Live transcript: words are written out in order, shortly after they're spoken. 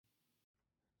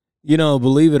You know,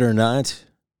 believe it or not,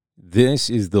 this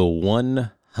is the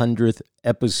 100th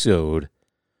episode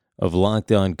of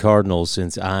Locked On Cardinals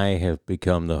since I have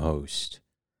become the host.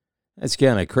 That's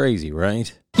kind of crazy,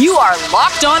 right? You are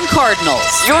Locked On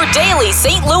Cardinals, your daily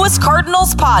St. Louis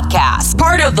Cardinals podcast.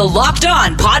 Part of the Locked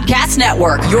On Podcast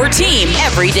Network, your team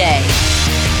every day.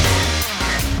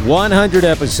 100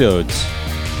 episodes.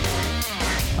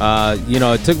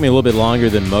 It took me a little bit longer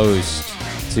than most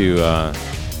to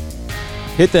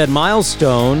hit that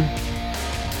milestone.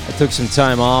 I took some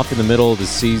time off in the middle of the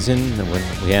season when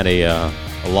we had a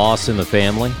loss in the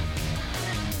family.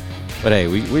 But hey,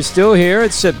 we're still here.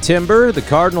 It's September. The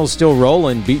Cardinals still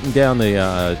rolling, beating down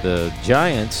the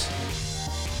Giants.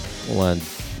 We'll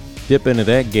dip into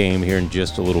that game here in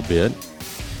just a little bit.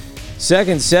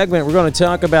 Second segment, we're going to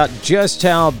talk about just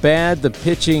how bad the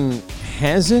pitching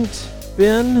hasn't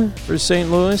been for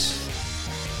St. Louis.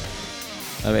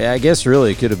 I mean, I guess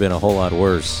really it could have been a whole lot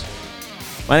worse.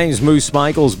 My name is Moose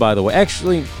Michaels, by the way.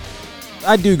 Actually,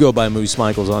 I do go by Moose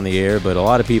Michaels on the air, but a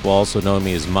lot of people also know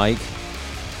me as Mike.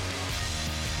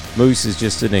 Moose is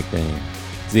just a nickname.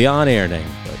 It's the on-air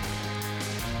name. But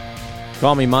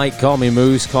call me Mike, call me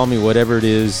Moose, call me whatever it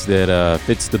is that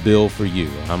fits the bill for you.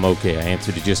 I'm okay. I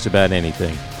answer to just about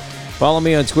anything. Follow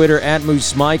me on Twitter at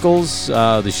Moose Michaels.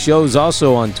 The show's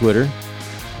also on Twitter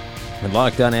at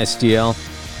Locked On STL.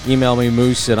 Email me,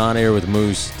 Moose at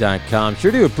onairwithmoose.com.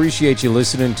 Sure do appreciate you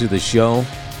listening to the show.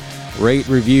 Rate,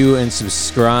 review, and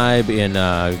subscribe in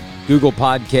Google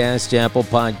Podcast, Apple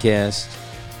Podcast,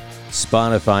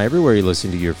 Spotify, everywhere you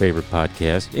listen to your favorite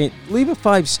podcast. And leave a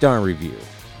 5-star review.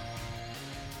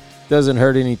 Doesn't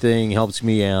hurt anything, helps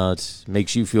me out,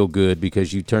 makes you feel good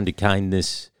because you turn to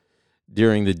kindness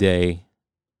during the day.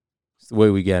 It's the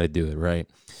way we got to do it, right?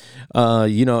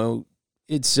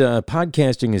 It's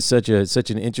podcasting is such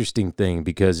an interesting thing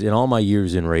because in all my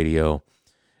years in radio,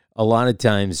 a lot of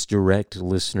times direct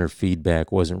listener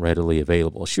feedback wasn't readily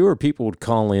available. Sure, people would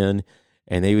call in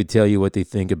and they would tell you what they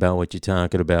think about what you're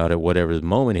talking about at whatever the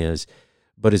moment is.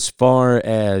 But as far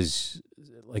as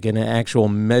like an actual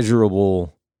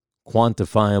measurable,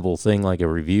 quantifiable thing like a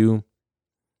review,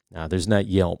 there's not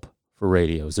Yelp for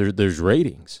radios. There's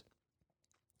ratings,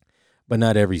 but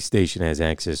not every station has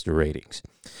access to ratings.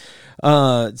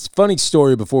 It's a funny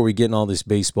story before we get in all this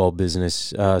baseball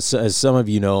business. As some of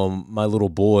you know, my little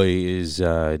boy is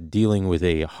dealing with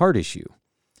a heart issue.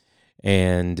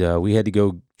 And we had to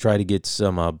go try to get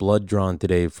some blood drawn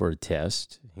today for a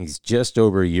test. He's just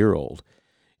over a year old.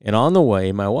 And on the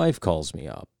way, my wife calls me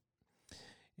up.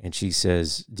 And she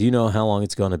says, do you know how long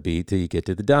it's going to be till you get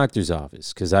to the doctor's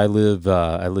office? Because I live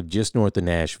just north of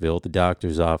Nashville. The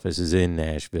doctor's office is in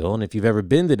Nashville. And if you've ever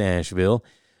been to Nashville,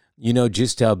 you know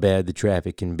just how bad the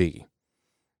traffic can be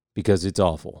because it's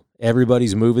awful.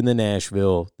 Everybody's moving to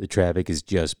Nashville. The traffic is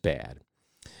just bad.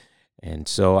 And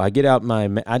so I get out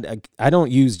I don't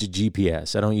use the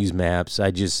GPS. I don't use maps. I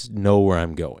just know where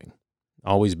I'm going.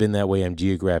 Always been that way. I'm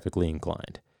geographically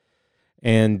inclined.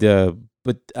 And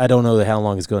but I don't know how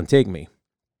long it's going to take me.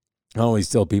 I always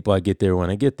tell people I get there when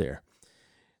I get there.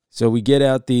 So we get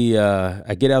out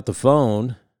I get out the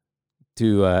phone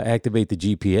to activate the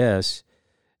GPS.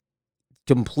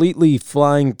 Completely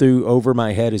flying through over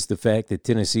my head is the fact that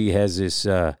Tennessee has this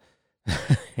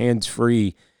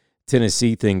hands-free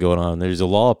Tennessee thing going on. There's a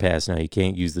law passed now. You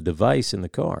can't use the device in the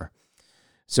car.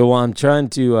 So while I'm trying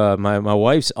to, my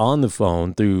wife's on the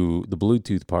phone through the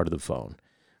Bluetooth part of the phone.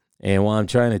 And while I'm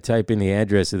trying to type in the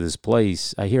address of this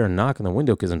place, I hear a knock on the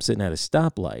window because I'm sitting at a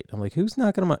stoplight. I'm like, who's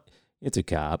knocking on my... It's a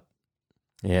cop.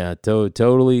 Yeah,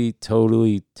 totally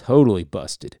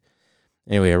busted.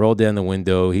 Anyway, I rolled down the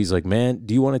window. He's like, man,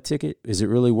 do you want a ticket? Is it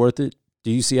really worth it? Do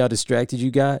you see how distracted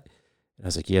you got? And I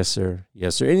was like, yes, sir.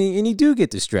 Yes, sir. And you do get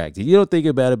distracted. You don't think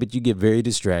about it, but you get very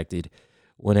distracted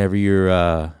whenever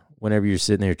you're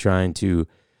sitting there trying to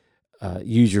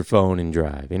use your phone and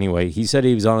drive. Anyway, he said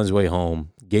he was on his way home,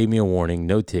 gave me a warning,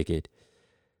 no ticket.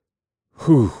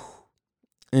 Whew.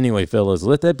 Anyway, fellas,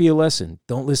 let that be a lesson.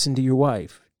 Don't listen to your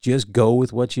wife. Just go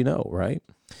with what you know, right?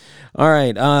 All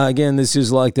right. Again, this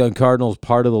is Locked On Cardinals,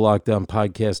 part of the Locked On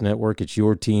Podcast Network. It's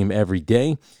your team every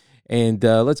day. And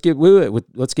let's get to it with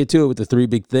the three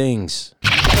big things.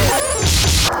 Number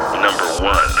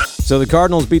one. So the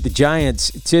Cardinals beat the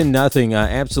Giants 10-0.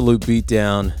 Absolute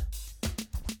beatdown.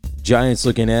 Giants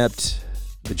look inept.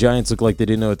 The Giants look like they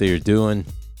didn't know what they were doing.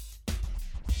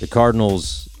 The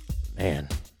Cardinals, man.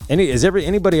 Has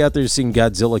anybody out there seen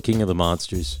Godzilla King of the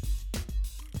Monsters?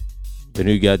 The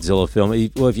new Godzilla film.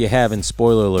 Well, if you haven't,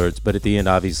 spoiler alerts, but at the end,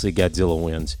 obviously, Godzilla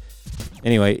wins.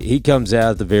 Anyway, he comes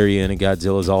out at the very end, and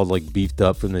Godzilla's all, like, beefed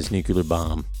up from this nuclear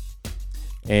bomb.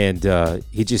 And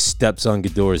he just steps on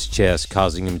Godore's chest,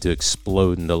 causing him to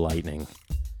explode into lightning.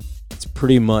 It's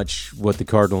pretty much what the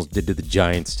Cardinals did to the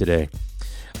Giants today.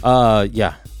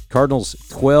 Cardinals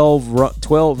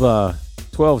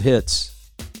 12 hits,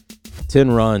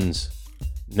 10 runs,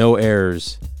 no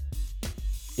errors.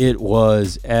 It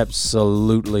was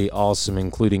absolutely awesome,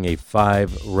 including a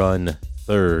 5-run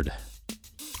third.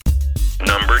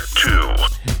 Number 2.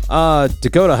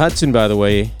 Dakota Hudson, by the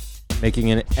way,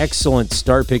 making an excellent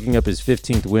start, picking up his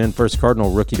 15th win. First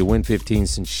Cardinal rookie to win 15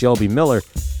 since Shelby Miller.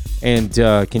 And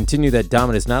continue that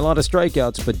dominance. Not a lot of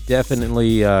strikeouts, but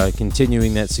definitely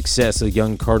continuing that success of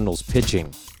young Cardinals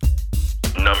pitching.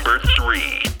 Number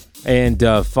 3. And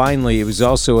finally, it was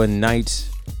also a night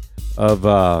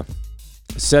of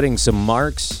setting some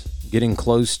marks, getting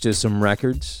close to some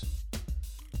records.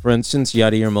 For instance,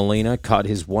 Yadier Molina caught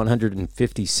his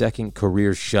 152nd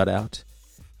career shutout,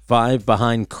 5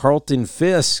 behind Carlton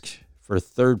Fisk for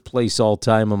third place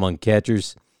all-time among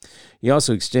catchers. He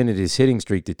also extended his hitting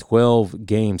streak to 12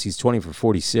 games. He's 20 for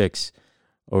 46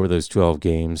 over those 12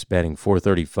 games, batting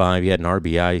 .435. He had an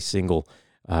RBI single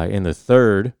in the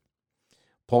third.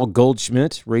 Paul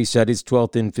Goldschmidt raced out his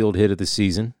 12th infield hit of the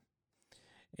season.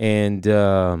 And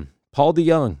Paul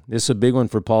DeJong, this is a big one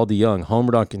for Paul DeJong,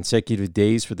 homered on consecutive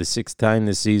days for the 6th time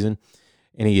this season.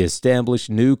 And he established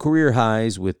new career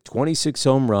highs with 26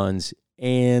 home runs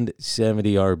and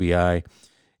 70 RBI.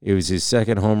 It was his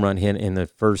second home run hit in the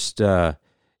first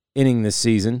inning this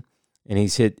season, and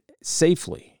he's hit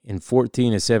safely in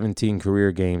 14 of 17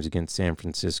 career games against San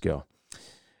Francisco.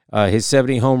 His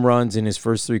 70 home runs in his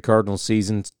first 3 Cardinals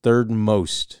seasons, third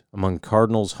most among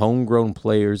Cardinals homegrown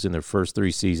players in their first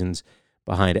 3 seasons,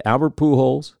 behind Albert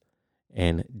Pujols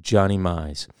and Johnny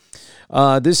Mize.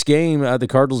 This game, the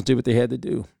Cardinals did what they had to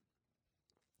do.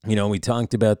 You know, we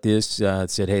talked about this,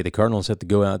 said, hey, the Cardinals have to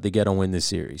go out, they got to win this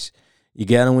series. You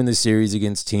got to win the series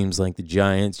against teams like the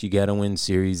Giants. You got to win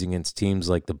series against teams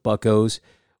like the Buccos,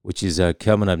 which is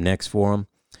coming up next for them.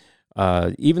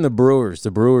 Even the Brewers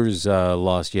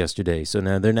lost yesterday, so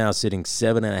now they're sitting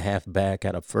 7.5 back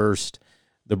out of first.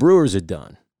 The Brewers are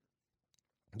done.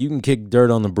 You can kick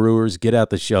dirt on the Brewers, get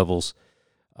out the shovels.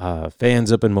 Fans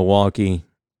up in Milwaukee,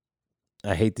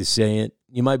 I hate to say it,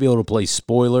 you might be able to play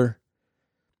spoiler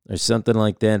or something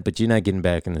like that, but you're not getting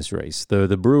back in this race.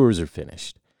 The Brewers are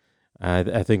finished.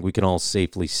 I think we can all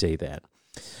safely say that.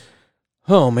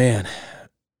 Oh, man.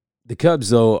 The Cubs,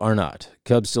 though, are not.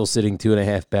 Cubs still sitting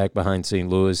 2.5 back behind St.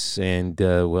 Louis. And,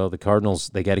 the Cardinals,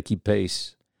 they got to keep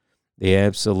pace. They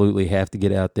absolutely have to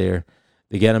get out there.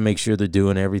 They got to make sure they're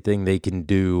doing everything they can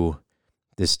do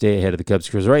to stay ahead of the Cubs.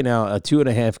 Because right now, a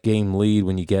 2.5 game lead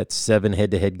when you get 7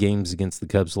 head-to-head games against the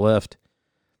Cubs left,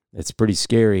 that's pretty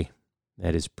scary.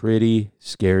 That is pretty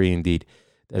scary indeed.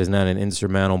 That is not an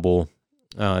insurmountable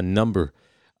number.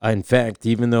 In fact,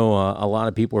 even though a lot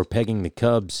of people are pegging the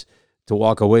Cubs to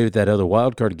walk away with that other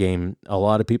wild card game, a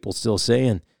lot of people still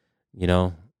saying, you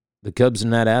know, the Cubs are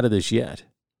not out of this yet.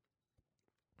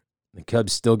 The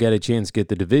Cubs still got a chance to get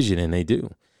the division, and they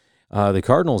do. The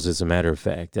Cardinals, as a matter of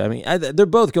fact, I mean, they're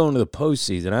both going to the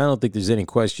postseason. I don't think there's any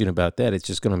question about that. It's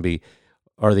just going to be,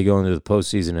 are they going to the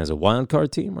postseason as a wild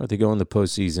card team, or are they going to the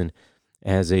postseason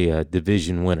as a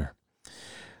division winner?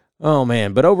 Oh,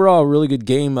 man. But overall, really good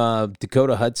game.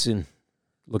 Dakota Hudson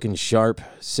looking sharp.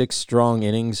 6 strong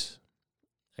innings.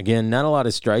 Again, not a lot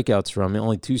of strikeouts from him.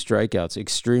 Only 2 strikeouts.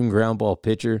 Extreme ground ball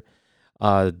pitcher.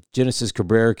 Genesis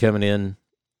Cabrera coming in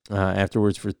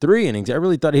afterwards for 3 innings. I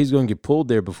really thought he was going to get pulled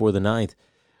there before the 9th.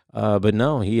 But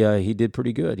no, he did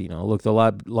pretty good. You know, looked a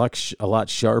lot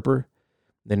sharper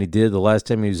than he did the last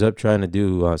time he was up trying to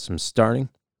do some starting.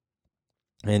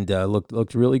 And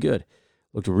looked really good.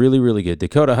 Looked really, really good.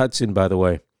 Dakota Hudson, by the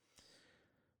way,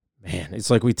 man, it's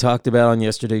like we talked about on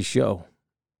yesterday's show.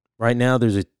 Right now,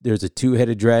 there's a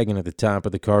 2-headed dragon at the top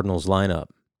of the Cardinals lineup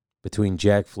between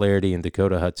Jack Flaherty and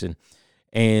Dakota Hudson.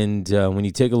 And when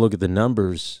you take a look at the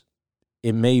numbers,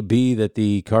 it may be that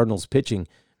the Cardinals pitching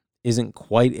isn't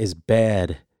quite as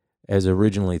bad as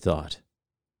originally thought.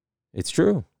 It's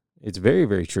true. It's very,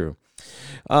 very true.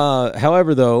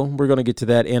 However, though, we're going to get to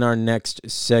that in our next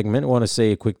segment. I want to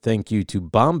say a quick thank you to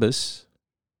Bombas,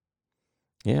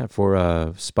 for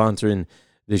sponsoring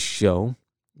this show.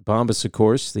 Bombas, of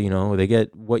course, you know, they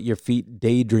get what your feet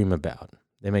daydream about.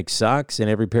 They make socks, and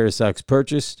every pair of socks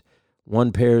purchased,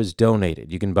 1 pair is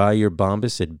donated. You can buy your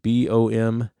Bombas at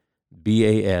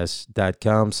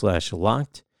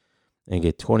bombas.com/locked and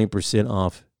get 20%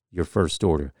 off your first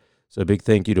order. So a big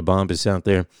thank you to Bombas out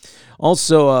there.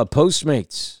 Also,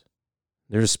 Postmates.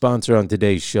 They're a sponsor on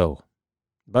today's show.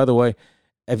 By the way,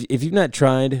 if you've not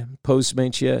tried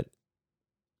Postmates yet,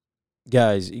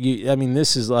 guys,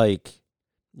 this is like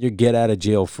your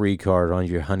get-out-of-jail-free card on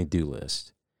your honey-do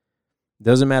list.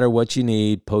 Doesn't matter what you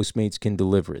need, Postmates can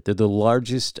deliver it. They're the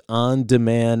largest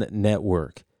on-demand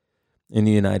network in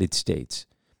the United States.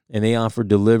 And they offer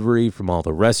delivery from all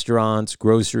the restaurants,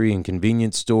 grocery and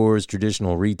convenience stores,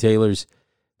 traditional retailers.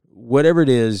 Whatever it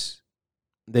is,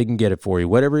 they can get it for you.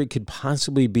 Whatever it could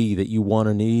possibly be that you want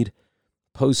or need,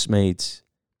 Postmates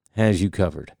has you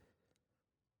covered.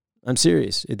 I'm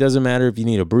serious. It doesn't matter if you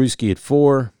need a brewski at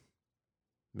 4,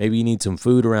 maybe you need some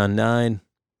food around 9,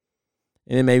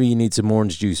 and then maybe you need some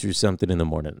orange juice or something in the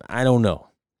morning. I don't know.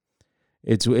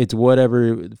 It's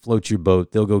whatever floats your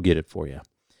boat. They'll go get it for you.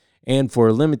 And for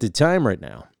a limited time right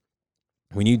now,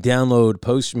 when you download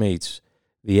Postmates,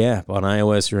 the app on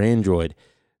iOS or Android,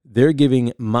 they're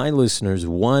giving my listeners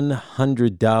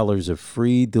 $100 of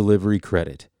free delivery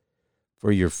credit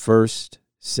for your first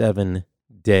 7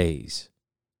 days.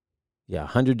 Yeah,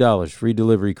 $100 free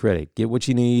delivery credit. Get what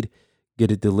you need,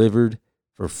 get it delivered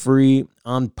for free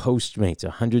on Postmates.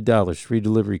 $100 free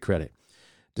delivery credit.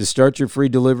 To start your free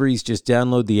deliveries, just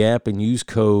download the app and use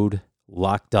code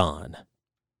LOCKEDON.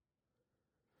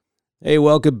 Hey,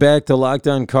 welcome back to Locked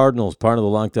On Cardinals, part of the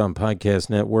Locked On Podcast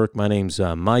Network. My name's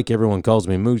Mike. Everyone calls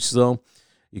me Moose, though.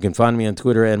 You can find me on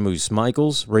Twitter at Moose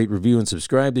Michaels. Rate, review, and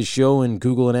subscribe to the show in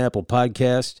Google and Apple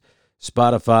Podcast,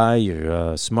 Spotify,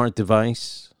 your smart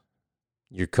device,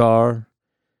 your car,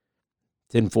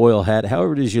 tinfoil hat,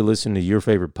 however it is you listen to your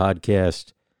favorite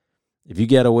podcast. If you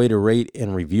got a way to rate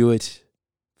and review it,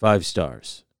 5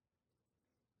 stars.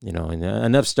 You know, and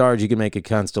enough stars you can make a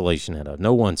constellation out of.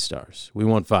 No 1 stars. We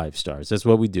want 5 stars. That's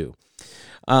what we do.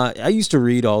 I used to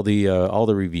read all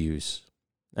the reviews.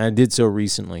 I did so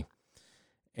recently,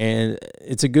 and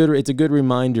it's a good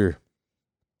reminder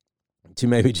to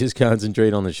maybe just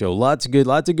concentrate on the show. Lots of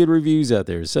good reviews out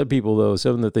there. Some people, though,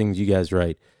 some of the things you guys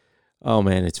write, oh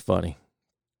man, it's funny.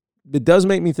 It does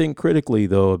make me think critically,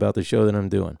 though, about the show that I'm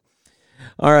doing.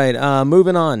 All right,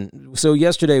 moving on. So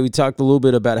yesterday we talked a little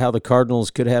bit about how the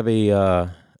Cardinals could have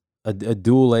a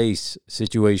dual ace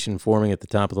situation forming at the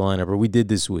top of the lineup, or we did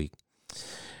this week.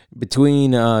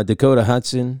 Between Dakota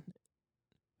Hudson,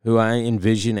 who I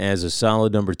envision as a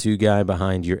solid number 2 guy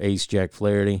behind your ace Jack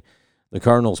Flaherty, the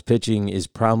Cardinals pitching is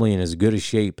probably in as good a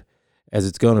shape as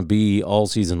it's going to be all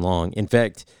season long. In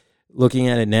fact, looking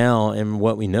at it now and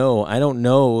what we know, I don't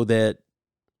know that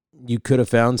you could have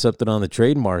found something on the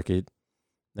trade market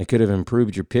that could have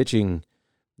improved your pitching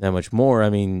that much more. I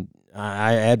mean,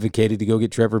 I advocated to go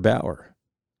get Trevor Bauer.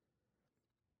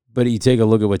 But you take a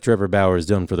look at what Trevor Bauer has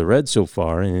done for the Reds so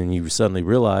far, and then you suddenly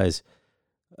realize,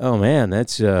 oh, man,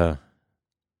 that's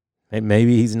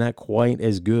maybe he's not quite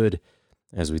as good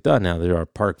as we thought. Now, there are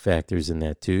park factors in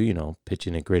that too, you know,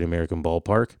 pitching at Great American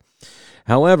Ballpark.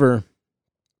 However,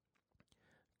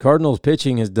 Cardinals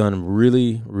pitching has done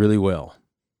really, really well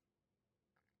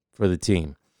for the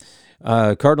team.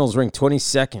 Cardinals ranked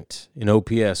 22nd in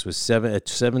OPS with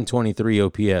 723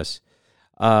 OPS.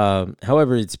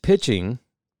 However, its pitching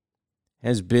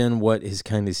has been what has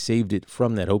kind of saved it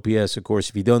from that. OPS, of course,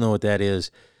 if you don't know what that is,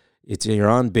 it's your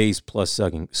on-base plus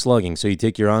slugging. So you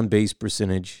take your on-base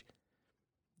percentage,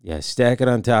 stack it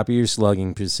on top of your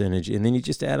slugging percentage, and then you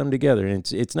just add them together.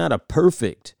 And it's not a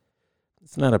perfect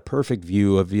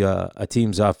view of a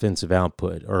team's offensive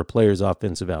output or a player's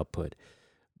offensive output.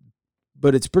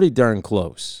 But it's pretty darn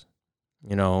close.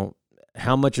 You know,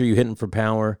 how much are you hitting for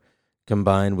power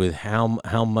combined with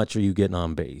how much are you getting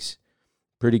on base?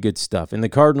 Pretty good stuff. And the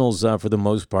Cardinals, for the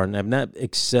most part, have not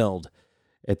excelled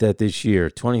at that this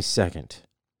year. 22nd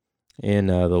in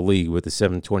the league with the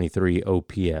 723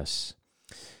 OPS.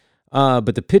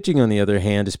 But the pitching, on the other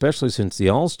hand, especially since the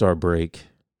All-Star break,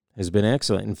 has been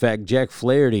excellent. In fact, Jack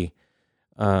Flaherty,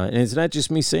 and it's not just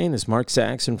me saying this, Mark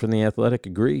Saxon from The Athletic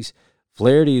agrees,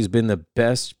 Flaherty has been the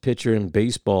best pitcher in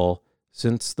baseball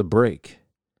since the break.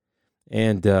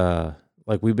 And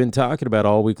like we've been talking about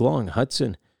all week long,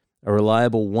 Hudson, a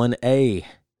reliable 1A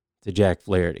to Jack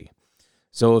Flaherty.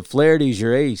 So if Flaherty's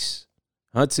your ace,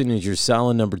 Hudson is your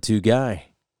solid number 2 guy.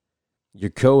 Your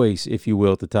co-ace, if you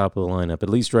will, at the top of the lineup, at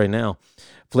least right now.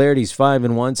 Flaherty's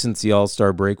 5-1 since the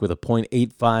All-Star break with a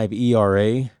 .85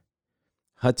 ERA.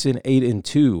 Hudson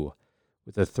 8-2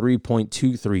 with a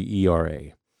 3.23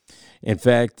 ERA. In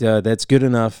fact, that's good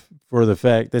enough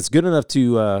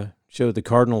to show that the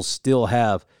Cardinals still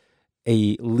have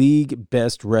a league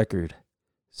best record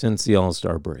since the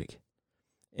All-Star break.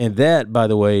 And that, by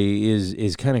the way,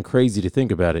 is kind of crazy to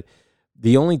think about it.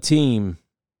 The only team,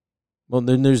 well,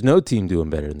 there's no team doing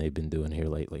better than they've been doing here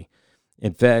lately.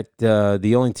 In fact,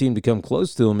 the only team to come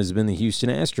close to them has been the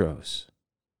Houston Astros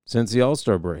since the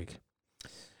All-Star break.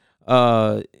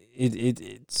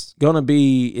 it's gonna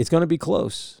be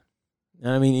close.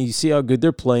 I mean, you see how good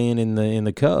they're playing in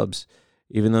the Cubs,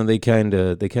 even though they kind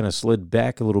of slid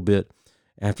back a little bit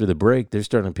after the break. They're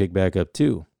starting to pick back up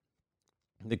too.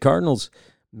 The Cardinals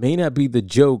may not be the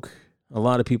joke a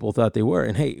lot of people thought they were,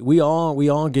 and hey, we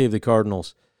all gave the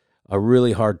Cardinals a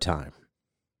really hard time.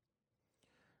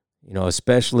 You know,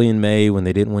 especially in May when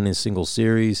they didn't win a single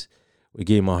series. We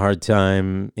gave them a hard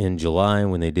time in July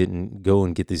when they didn't go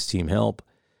and get this team help.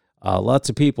 Lots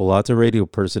of people, lots of radio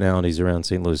personalities around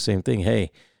St. Louis, same thing.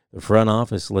 Hey, the front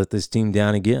office let this team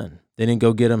down again. They didn't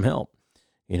go get them help.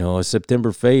 You know, a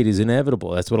September fade is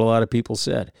inevitable. That's what a lot of people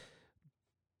said.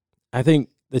 I think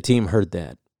the team heard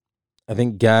that. I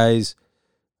think guys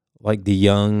like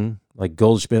DeYoung, like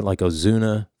Goldschmidt, like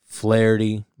Ozuna,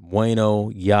 Flaherty, Bueno,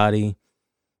 Yachty,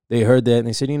 they heard that and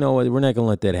they said, you know what, we're not going to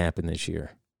let that happen this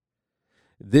year.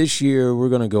 This year, we're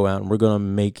going to go out and we're going to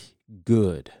make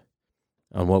good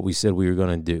on what we said we were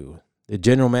going to do. The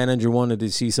general manager wanted to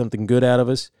see something good out of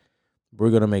us. We're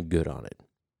going to make good on it.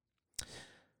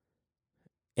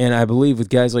 And I believe with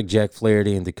guys like Jack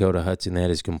Flaherty and Dakota Hudson, that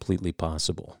is completely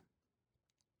possible.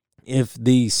 If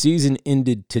the season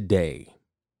ended today,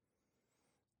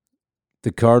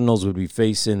 the Cardinals would be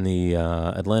facing the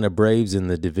Atlanta Braves in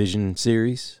the division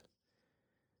series,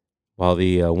 while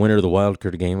the winner of the wild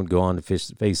card game would go on to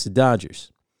face the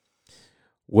Dodgers.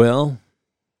 Well,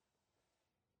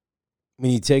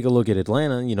 when you take a look at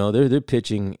Atlanta, you know, their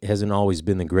pitching hasn't always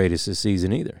been the greatest this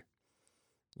season either.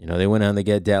 You know, they went out and they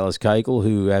got Dallas Keuchel,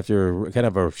 who after kind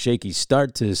of a shaky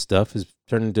start to his stuff has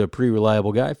turned into a pretty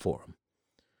reliable guy for them.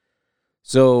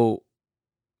 So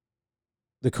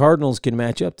the Cardinals can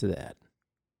match up to that.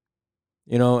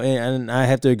 You know, and I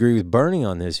have to agree with Bernie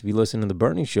on this. If you listen to the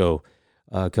Bernie show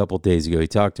a couple of days ago, he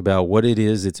talked about what it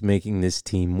is that's making this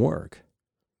team work.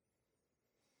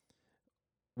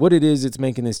 What it is that's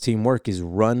making this team work is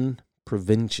run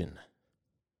prevention.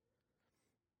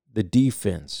 The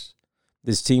defense.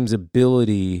 This team's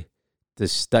ability to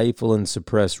stifle and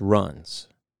suppress runs.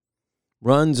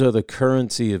 Runs are the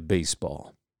currency of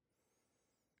baseball.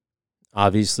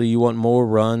 Obviously, you want more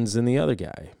runs than the other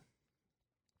guy.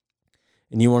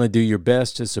 And you want to do your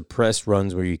best to suppress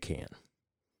runs where you can.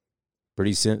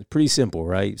 Pretty simple,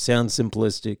 right? Sounds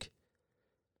simplistic.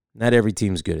 Not every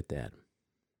team's good at that.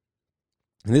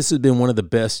 And this has been one of the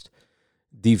best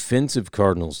defensive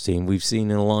Cardinals team we've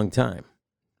seen in a long time.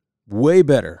 Way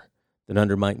better than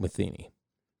under Mike Matheny.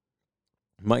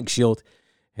 Mike Shildt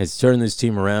has turned this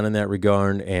team around in that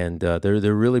regard, and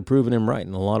they're really proving him right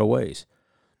in a lot of ways.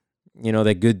 You know,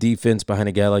 that good defense behind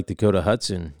a guy like Dakota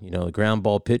Hudson, you know, a ground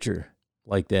ball pitcher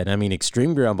like that. I mean,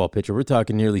 extreme ground ball pitcher. We're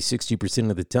talking nearly 60%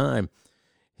 of the time.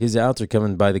 His outs are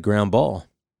coming by the ground ball.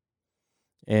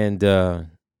 And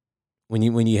when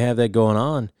you have that going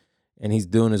on and he's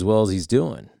doing as well as he's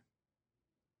doing,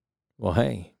 well,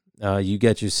 hey, you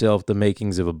got yourself the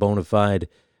makings of a bona fide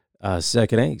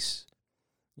second ace.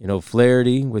 You know,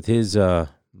 Flaherty with his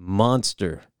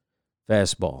monster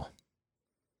fastball.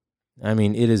 I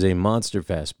mean, it is a monster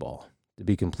fastball, to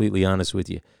be completely honest with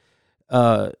you.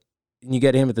 You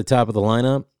got him at the top of the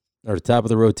lineup, or the top of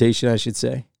the rotation, I should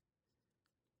say.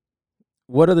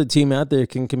 What other team out there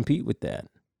can compete with that?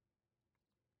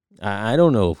 I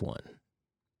don't know of one.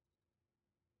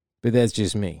 But that's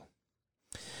just me.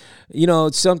 You know,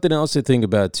 it's something else to think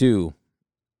about, too.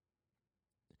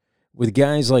 With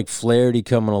guys like Flaherty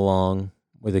coming along,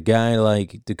 with a guy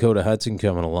like Dakota Hudson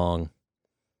coming along,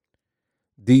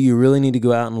 do you really need to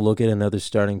go out and look at another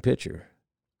starting pitcher?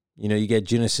 You know, you got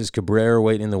Genesis Cabrera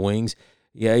waiting in the wings.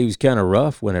 Yeah, he was kind of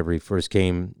rough whenever he first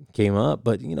came up,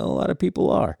 but, you know, a lot of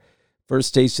people are.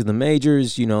 First taste of the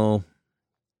majors, you know,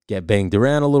 get banged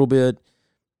around a little bit.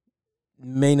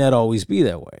 May not always be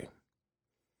that way.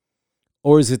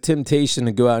 Or is the temptation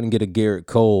to go out and get a Garrett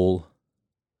Cole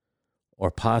or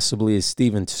possibly a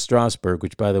Steven Strasburg,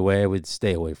 which, by the way, I would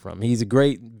stay away from. He's a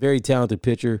great, very talented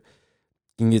pitcher.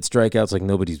 Can get strikeouts like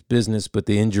nobody's business, but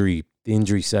the injury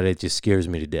side, it just scares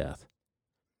me to death.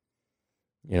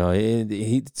 You know,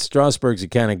 Strasburg's the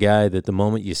kind of guy that the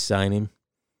moment you sign him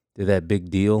to that big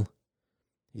deal,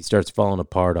 he starts falling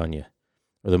apart on you.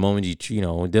 Or the moment you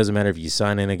know, it doesn't matter if you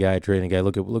sign in a guy, trade a guy.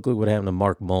 Look what happened to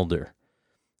Mark Mulder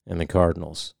and the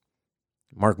Cardinals.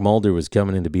 Mark Mulder was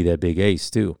coming in to be that big ace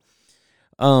too.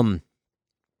 But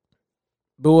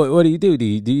what do you do? Do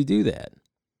you do that?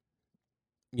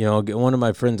 You know, one of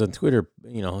my friends on Twitter,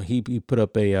 you know, he put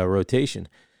up a rotation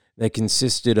that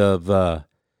consisted of the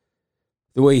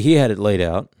way he had it laid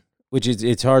out, which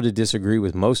it's hard to disagree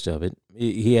with most of it.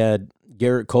 He had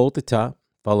Garrett Cole at the top,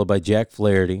 followed by Jack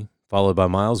Flaherty, followed by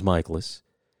Miles Mikolas.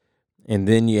 And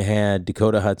then you had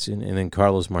Dakota Hudson and then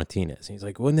Carlos Martinez. And he's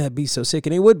like, wouldn't that be so sick?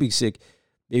 And he would be sick.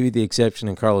 Maybe the exception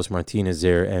in Carlos Martinez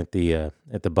there at the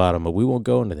bottom, but we won't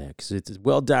go into that because it's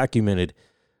well documented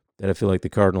that I feel like the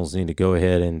Cardinals need to go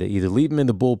ahead and either leave him in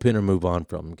the bullpen or move on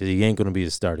from him because he ain't going to be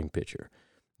a starting pitcher.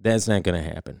 That's not going to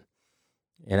happen.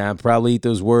 And I'll probably eat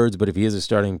those words, but if he is a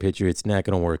starting pitcher, it's not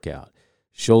going to work out.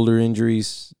 Shoulder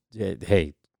injuries,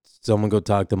 hey, someone go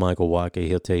talk to Michael Wacha.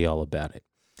 He'll tell you all about it.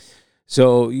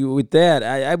 So with that,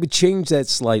 I would change that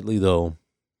slightly, though,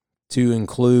 to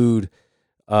include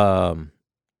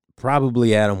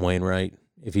probably Adam Wainwright,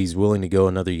 if he's willing to go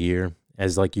another year,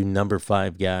 as like your number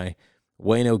 5 guy.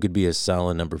 Waino could be a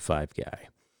solid number 5 guy.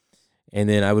 And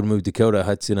then I would move Dakota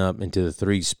Hudson up into the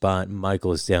 3 spot.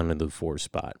 Michael is down in the 4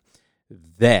 spot.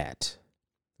 That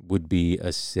would be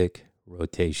a sick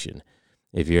rotation,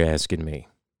 if you're asking me.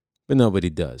 But nobody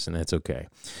does, and that's okay.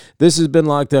 This has been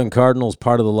Locked On Cardinals,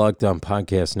 part of the Locked On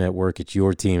Podcast Network. It's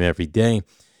your team every day.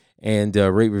 And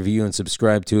rate, review, and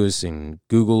subscribe to us in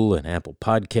Google and Apple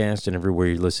Podcasts and everywhere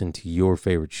you listen to your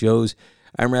favorite shows.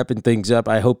 I'm wrapping things up.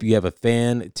 I hope you have a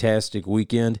fantastic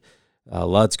weekend.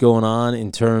 Lots going on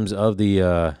in terms of the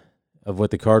of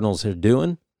what the Cardinals are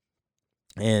doing.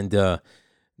 And their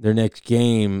next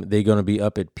game, they're going to be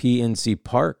up at PNC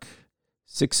Park,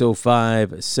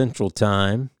 6:05 Central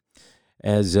Time,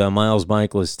 as Miles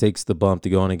Mikolas takes the bump to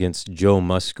go on against Joe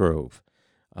Musgrove.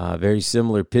 Very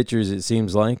similar pitchers, it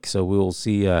seems like, so we'll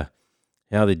see how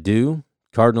they do.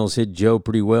 Cardinals hit Joe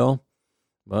pretty well,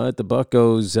 but the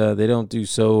Buccos, they don't do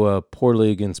so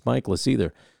poorly against Mikolas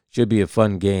either. Should be a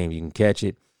fun game. You can catch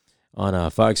it on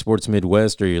Fox Sports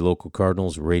Midwest or your local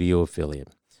Cardinals radio affiliate.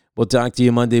 We'll talk to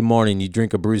you Monday morning. You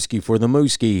drink a brewski for the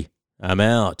Mooski. I'm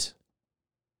out.